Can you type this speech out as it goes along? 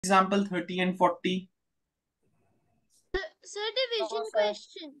example 30 and 40? Sir, division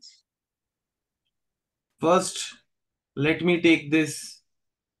questions. First, let me take this.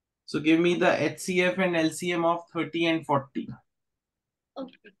 So give me the HCF and LCM of 30 and 40.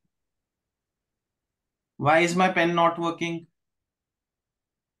 Okay. Why is my pen not working?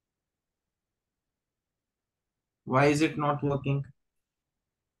 Why is it not working?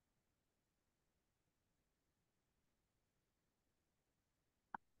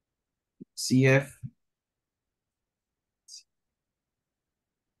 CF.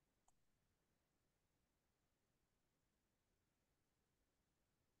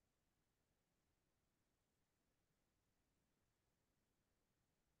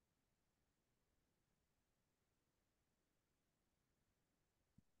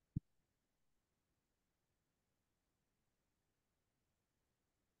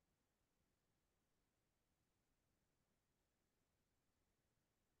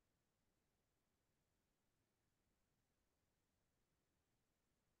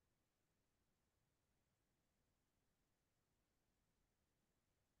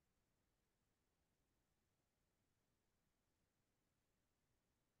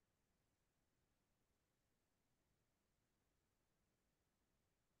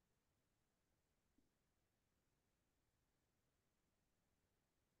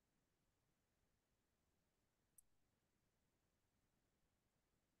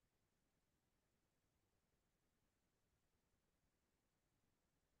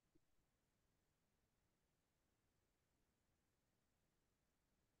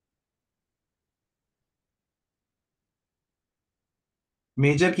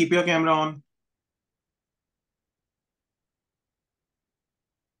 Major, keep your camera on.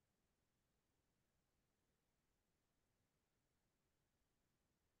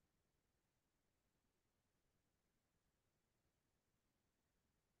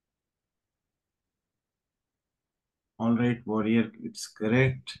 All right, Warrior, it's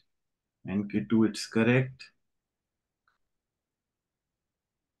correct. And K2, it's correct.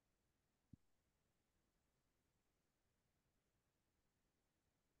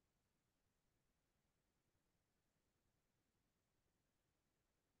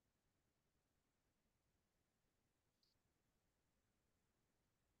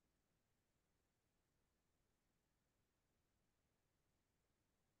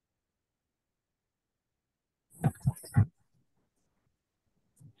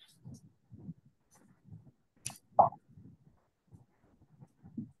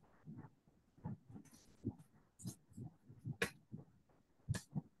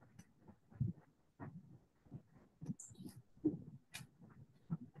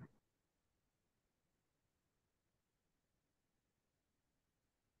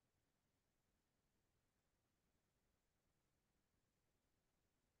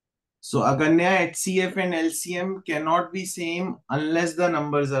 So Aganya, HCF and LCM cannot be same unless the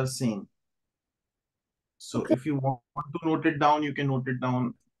numbers are same. So if you want to note it down, you can note it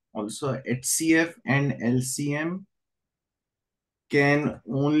down. Also, HCF and LCM can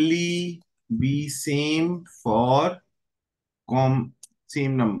only be same for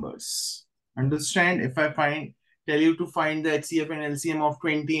same numbers. Understand? If I tell you to find the HCF and LCM of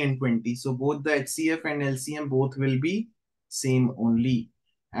 20 and 20, so both the HCF and LCM both will be same only.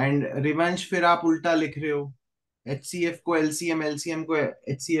 And रिवंश फिर आप उल्टा लिख रहे हो, HCF को LCM, LCM को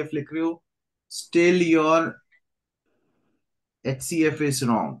HCF लिख रहे हो, still your HCF is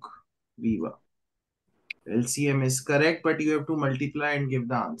wrong. Viva. LCM is correct, but you have to multiply and give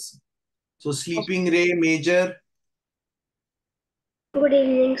the answer. So sleeping ray, major. Good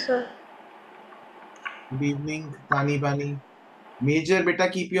evening, sir. Good evening, Tani Bani. Major, beta,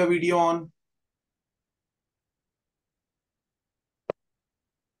 keep your video on.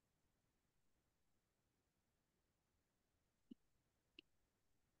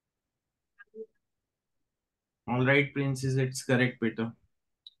 All right, princess, it's correct, beta.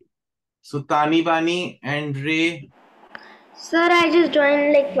 So Tani Bani and Ray. Sir, I just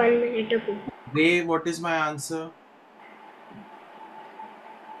joined like 1 minute ago. Ray, what is my answer?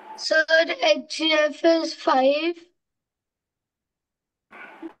 Sir, HCF is 5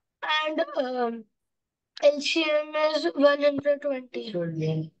 and LCM is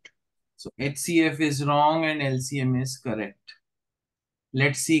 120. So HCF is wrong and LCM is correct.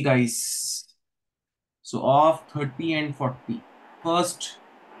 Let's see, guys. So of 30 and 40. First,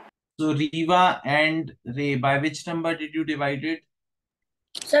 so Riva and Ray, by which number did you divide it?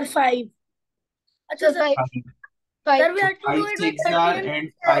 Sir, 5. Sir, 5. 5. Sir, we have to do 5 it with 6 30 are and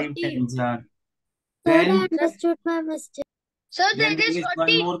and 5 40. 10s are. Sir, Then I understood my mistake. Sir, then that there is is one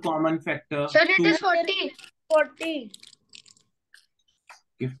 40. more common factor. Sir, it 2. is 40. 40.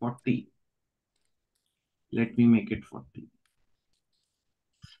 Okay, 40. Let me make it 40.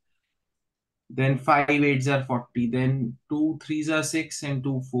 Then 5 8s are 40. Then 2 3s are 6 and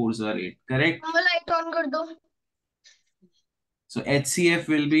 2 4s are 8. Correct? Light on कर दो. So HCF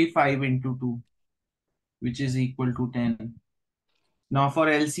will be 5 into 2, which is equal to 10. Now for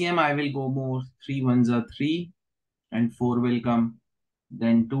LCM, I will go more. 3 1s are 3 and 4 will come.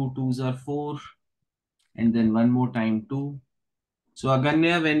 Then 2 2s are 4 and then one more time 2. So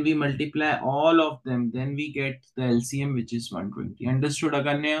Aganya, when we multiply all of them, then we get the LCM, which is 120. Understood,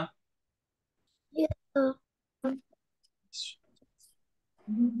 Aganya? Yes, sir.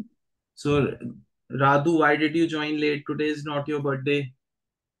 So Radhu, why did you join late? Today is not your birthday.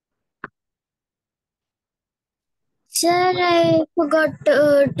 Sir, I forgot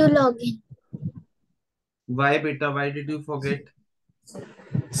to log in. Why, beta? Why did you forget?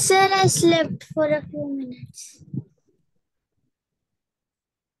 Sir, I slept for a few minutes.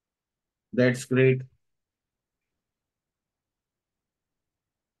 That's great.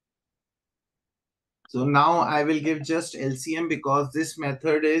 So now I will give just LCM because this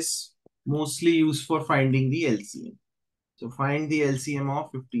method is mostly used for finding the LCM. So find the LCM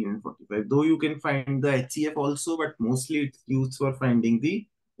of 15 and 45. Though you can find the HCF also, but mostly it's used for finding the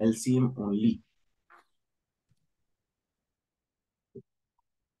LCM only.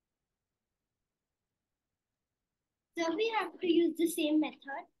 So we have to use the same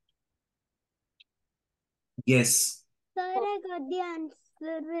method. Yes. Sir, I got the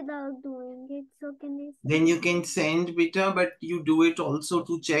answer without doing it. So can I Then send? you can send beta, but you do it also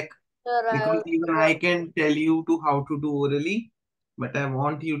to check Sir, because I even I can tell you to how to do orally, but I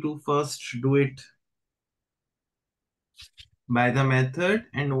want you to first do it by the method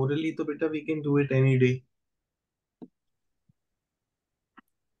and orally. So beta, we can do it any day.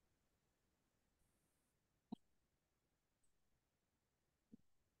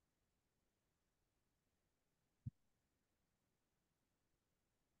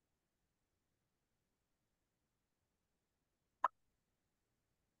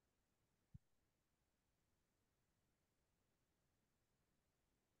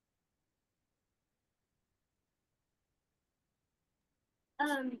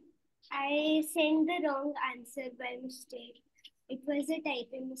 um I sent the wrong answer by mistake. It was a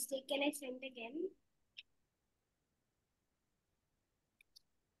typing mistake. Can I send again?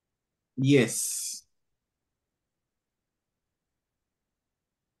 Yes.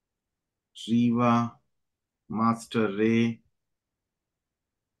 Shiva, Master Ray.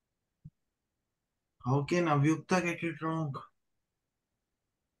 How can Avyukta get it wrong?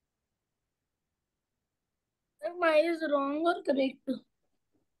 Mine is wrong or correct?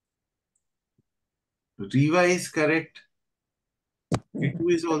 Riva is correct.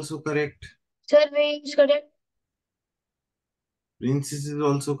 Pitu is also correct. Sir, Ray is correct. Princess is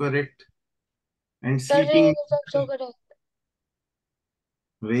also correct. And Sir, Ray sleeping is also correct.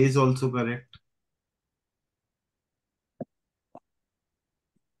 Ray is also correct.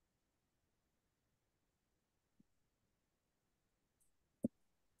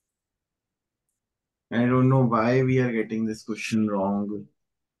 I don't know why we are getting this question wrong.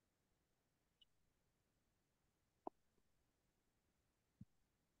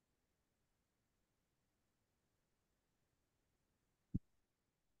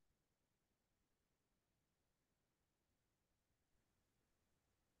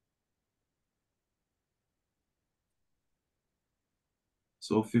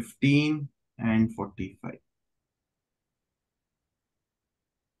 So 15 and 45.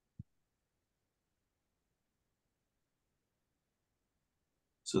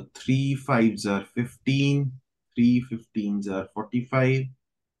 So 3 5s are 15, 3 15s are 45,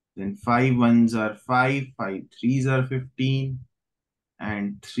 then 5 1s are 5, 5 3s are 15,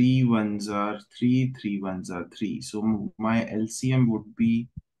 and 3 1s are 3, 3 1s are 3. So my LCM would be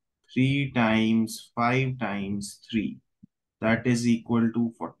 3 times 5 times 3. That is equal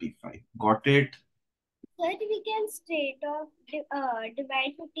to 45. Got it? Sir, we can straight off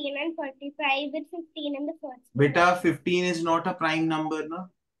divide 15 and 45 with 15 in the first one. Beta, 15 is not a prime number, no?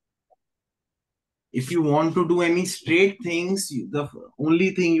 If you want to do any straight things, the only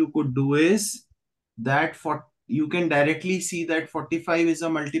thing you could do is that for you can directly see that 45 is a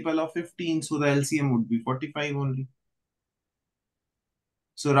multiple of 15, so the LCM would be 45 only.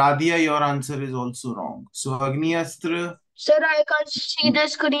 So Radhia, your answer is also wrong. So Agniastra, Sir, I can't see the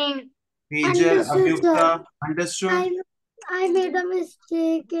screen. Major, Understood, sir. Avyukta, understood? I I made a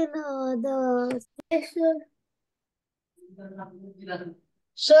mistake in the. Yes, sir.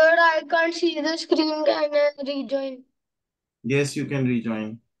 Sir, I can't see the screen. Can I rejoin? Yes, you can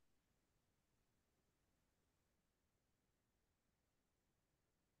rejoin.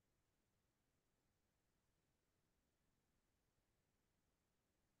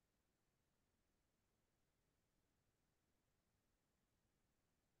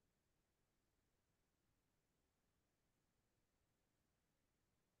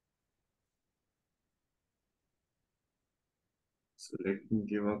 So let me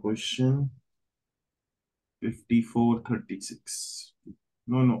give a question. 5436.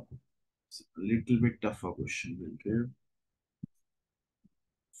 No. It's a little bit tougher question. We'll give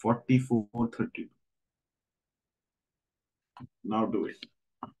 4432. Now do it.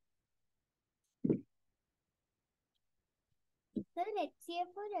 Sir,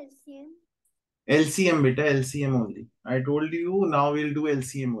 HCF or LCM? LCM beta, LCM only. I told you now we'll do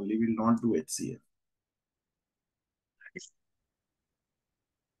LCM only. We'll not do HCF.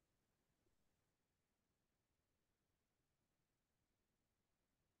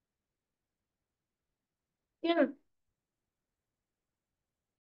 Yeah.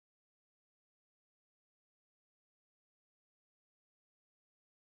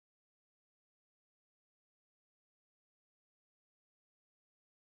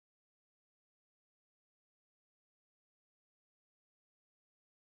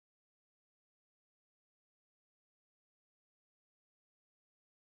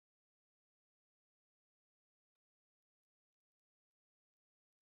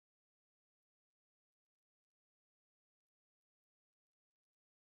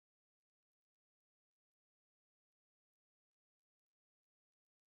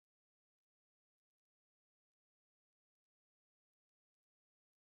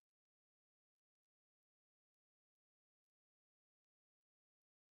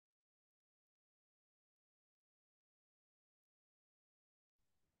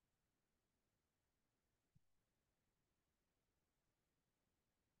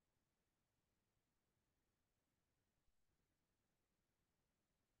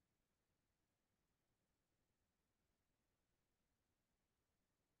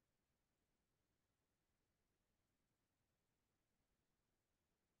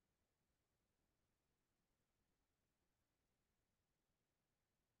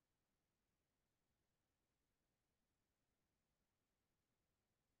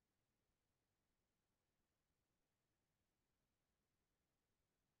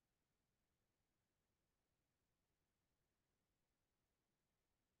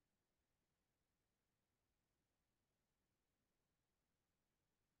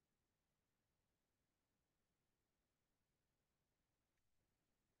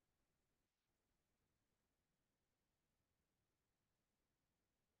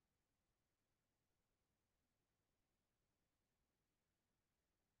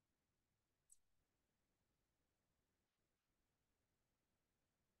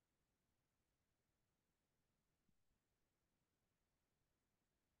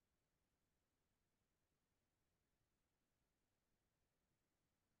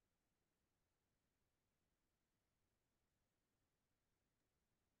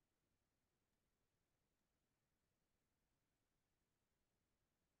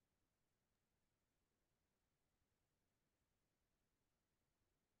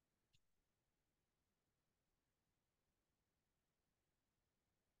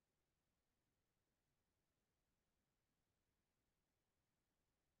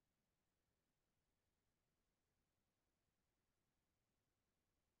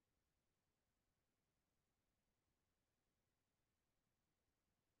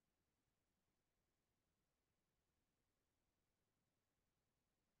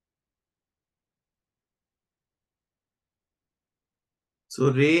 So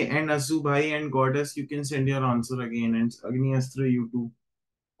Ray and Asu Bhai and Goddess, you can send your answer again. And Agni Astra, you too.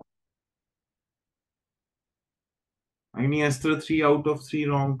 Agni Astra, 3 out of 3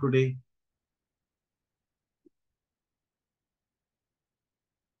 wrong today.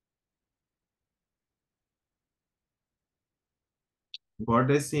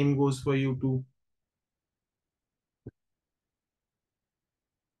 Goddess, same goes for you too.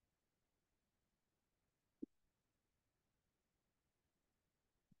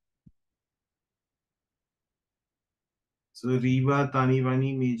 So Riva,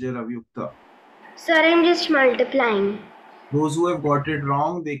 Tanivani, Major, Avyukta. Sir, I'm just multiplying. Those who have got it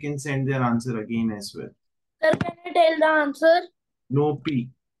wrong, they can send their answer again as well. Sir, can I tell the answer? No P.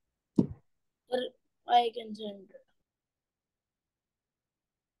 Sir, I can send it.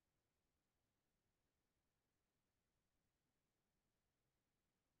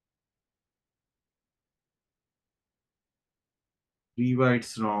 Riva,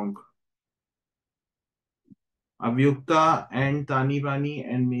 it's wrong. Avyukta and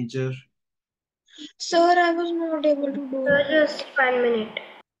Tanivani and Major. Sir, I was not able to do it. Just 1 minute.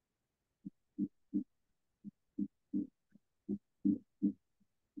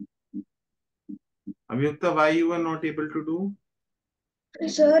 Avyukta, why you were not able to do?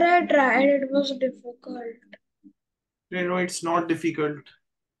 Sir, I tried. It was difficult. No, it's not difficult.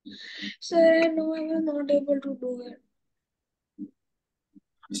 Sir, I know I was not able to do it.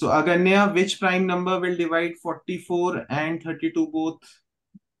 So Aganya, which prime number will divide 44 and 32 both?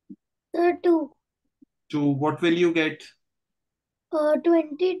 2. 2. What will you get?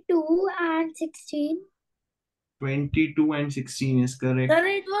 22 and 16. 22 and 16 is correct. Sir,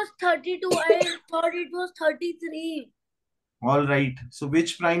 it was 32. I thought it was 33. All right. So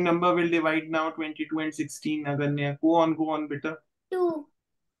which prime number will divide now 22 and 16, Aganya? Go on, beta. 2.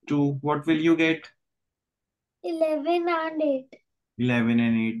 2. What will you get? 11 and 8. 11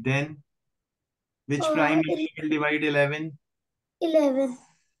 and 8. Then which prime number will divide 11? 11.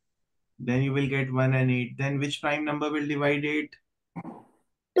 Then you will get 1 and 8. Then which prime number will divide 8?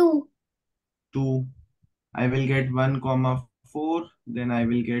 2. 2. I will get 1 comma 4. Then I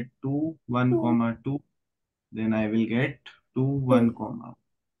will get 2, 1 2. comma 2. Then I will get 2, 1 2. comma.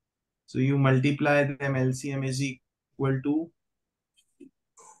 So you multiply them. LCM is equal to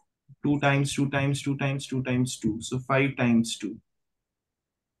 2 times 2 times 2 times 2 times 2. So 5 times 2.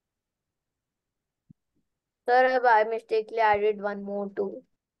 Sir, I mistakenly added one more 2.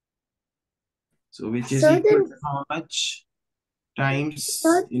 So which is Sir, equal then, to how much? Times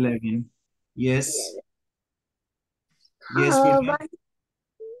sir, 11. Yes. 11. Yes, beta. One.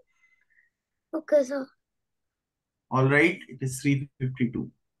 Okay, sir. All right. It is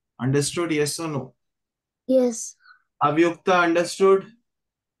 352. Understood? Yes or no? Yes. Avyukta understood?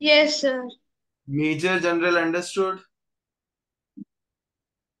 Yes, sir. Major General understood?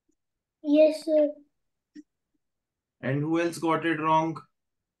 Yes, sir. And who else got it wrong?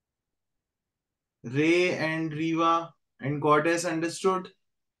 Ray and Riva and Goddess understood?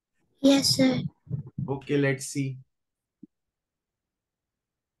 Yes, sir. Okay, let's see.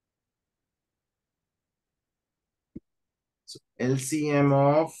 So LCM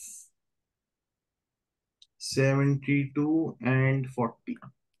of 72 and 40.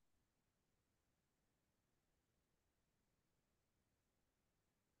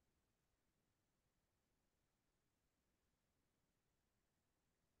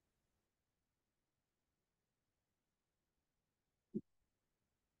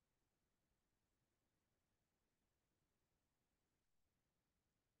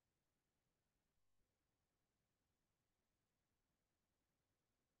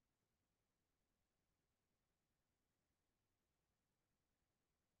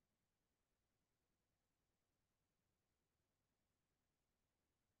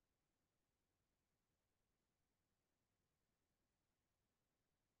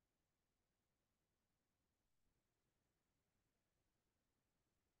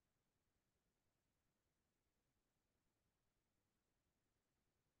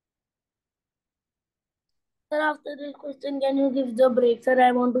 Sir, after this question, can you give the break, sir?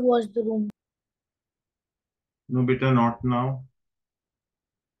 I want to watch the room. No, beta, not now.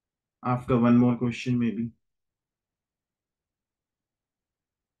 After one more question, maybe.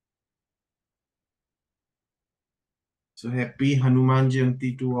 So happy Hanuman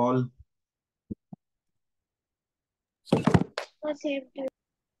Jayanti to all. Same to you.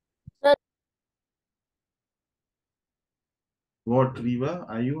 Sir, What, Riva?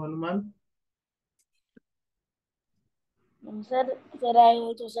 Are you Hanuman? sir, I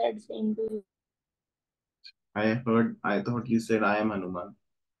also said same to you. I thought you said I am Hanuman.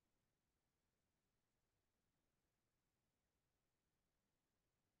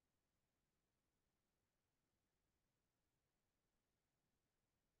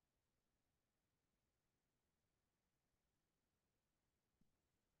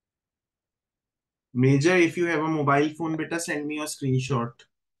 Major, if you have a mobile phone, beta, send me a screenshot.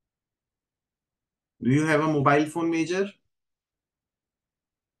 Do you have a mobile phone, Major?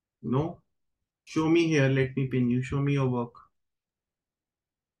 No? Show me here. Let me pin you. Show me your work.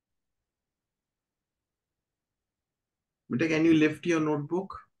 Beta, can you lift your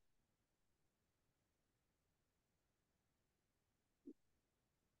notebook?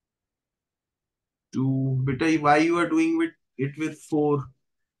 To beta, why you are doing with it with 4?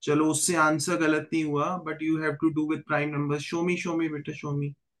 चलो उससे answer गलत नहीं हुआ, but you have to do with prime numbers. Show me beta, show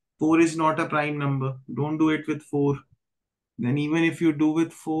me. 4 is not a prime number. Don't do it with 4. Then even if you do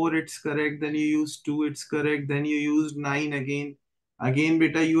with 4, it's correct. Then you use 2, it's correct. Then you use 9 again. Again,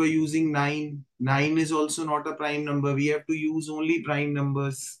 beta, you are using 9. 9 is also not a prime number. We have to use only prime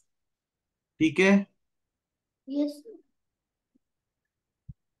numbers. ठीक है? Yes.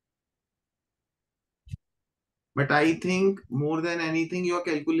 But I think more than anything,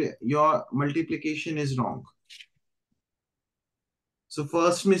 your multiplication is wrong. So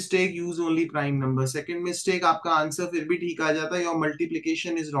first mistake, use only prime number. Second mistake, आपका answer फिर भी ठीक आ जाता है. Your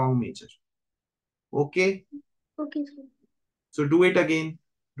multiplication is wrong, major. Okay? Okay, sir. So do it again.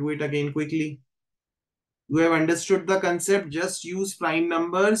 Do it again quickly. You have understood the concept. Just use prime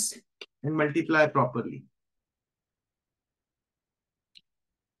numbers and multiply properly.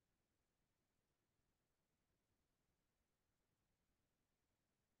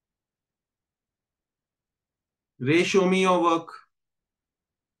 Ray, show me your work.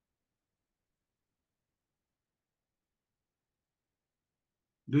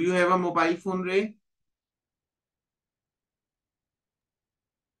 Do you have a mobile phone, Ray?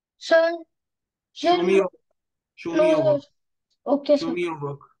 Sir, Show me sir, your show me your no, work. sir. Okay, Show sir. me your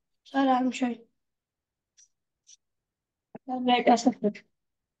work. Sir, I'm sure. Let us submit.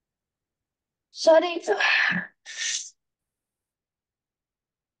 Sorry.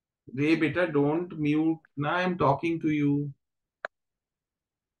 Ray, beta, don't mute. Now I'm talking to you.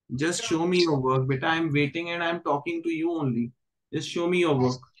 Just show me your work, beta. I'm waiting and I'm talking to you only. Just show me your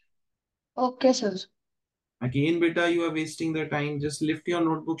work. Okay, sir. Again, beta, you are wasting the time. Just lift your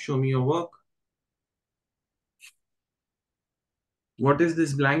notebook. Show me your work. What is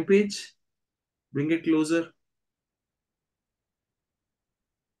this blank page? Bring it closer.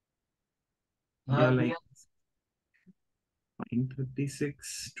 Yeah, like fine,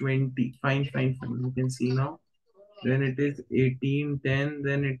 36, 20. Fine, fine, fine. You can see now. Then it is 18, 10.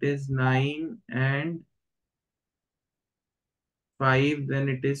 Then it is 9 and 5. Then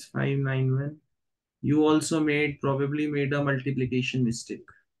it is 5, 9, 1. You also probably made a multiplication mistake.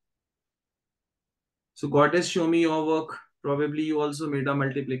 So goddess, show me your work. Probably you also made a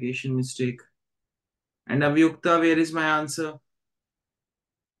multiplication mistake. And Avyukta, where is my answer?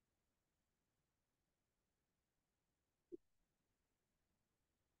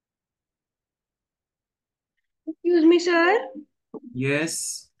 Excuse me, sir.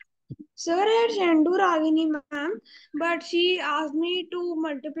 Yes. Sir, I had sent to Ragini ma'am, but she asked me to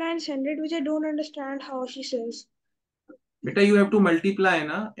multiply and send it, which I don't understand how she says. बेटा you have to multiply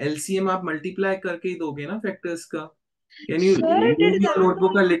ना LCM आप multiply करके ही दोगे ना factors का can you Sir, I move did your that.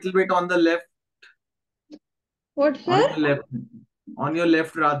 Notebook a little bit on the left What, on sir? Your left on your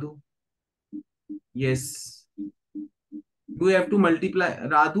left Radhu yes you have to multiply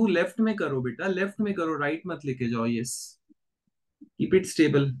Radhu left में करो बेटा left में करो right मत लेके जाओ yes keep it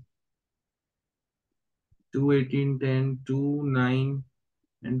stable 2 18 10 2 9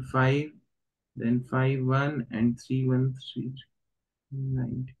 and 5 then 5 1 and 3 1 3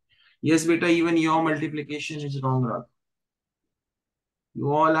 9 yes beta even your multiplication is wrong Radhu.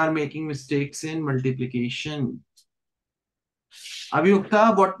 You all are making mistakes in multiplication. Abhyukta,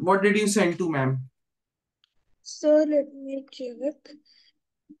 what did you send to ma'am? Sir, let me check.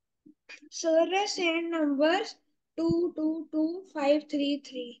 Sir, I sent numbers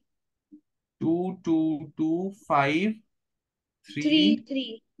 222533. 2225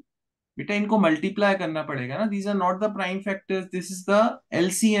 33. बेटा इनको multiply करना पड़ेगा ना these are not the prime factors this is the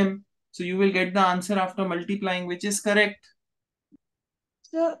LCM so you will get the answer after multiplying which is correct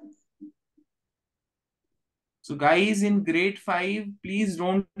Sir, so guys in grade 5 please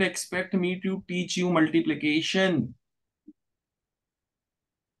don't expect me to teach you multiplication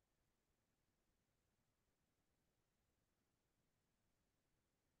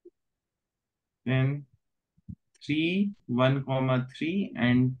then 3 1 comma 3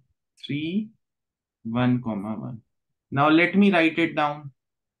 and 3 1 comma 1 now let me write it down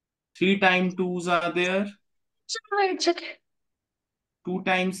 3 times 2's are there sir, wait a second. 2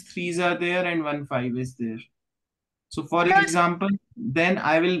 times 3's are there and 1 5 is there so for Sir, example then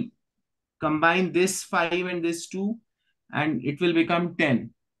I will combine this 5 and this 2 and it will become 10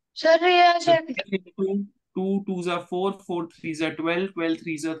 sir, yes, so sir. 10 into 2 2's are 4 4 3's are 12 12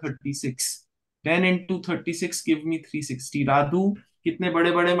 3's are 36 10 into 36 give me 360 Radhu कितने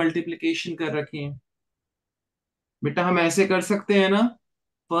बड़े बड़े multiplication कर रखे हैं बेटा हम ऐसे कर सकते हैं ना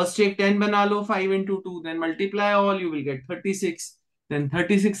फर्स्ट एक 10 बना लो 5 into 2 then multiply all you will get 36 then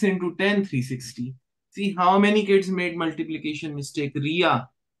 36 into 10 360 see how many kids made multiplication mistake Ria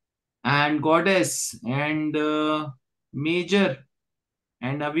and Goddess and Major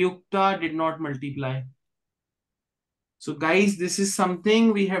and Avyukta did not multiply so guys this is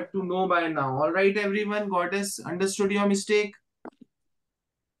something we have to know by now all right everyone Goddess understood your mistake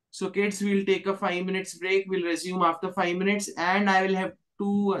so kids we'll take a 5 minutes break we'll resume after 5 minutes and I will have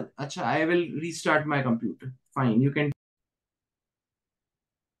to acha, I will restart my computer fine you can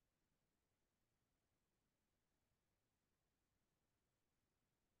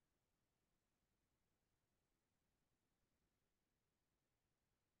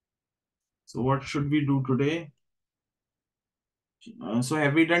so what should we do today so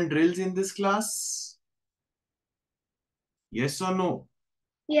have we done drills in this class yes or no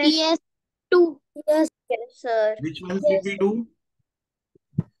Yes. Yes. Two. Yes. Yes, sir. which ones did Yes, we do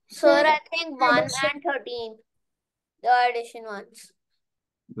Sir, I think 1 and 13. The addition ones.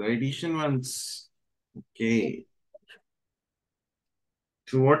 The addition ones. Okay.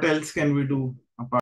 So what else can we do?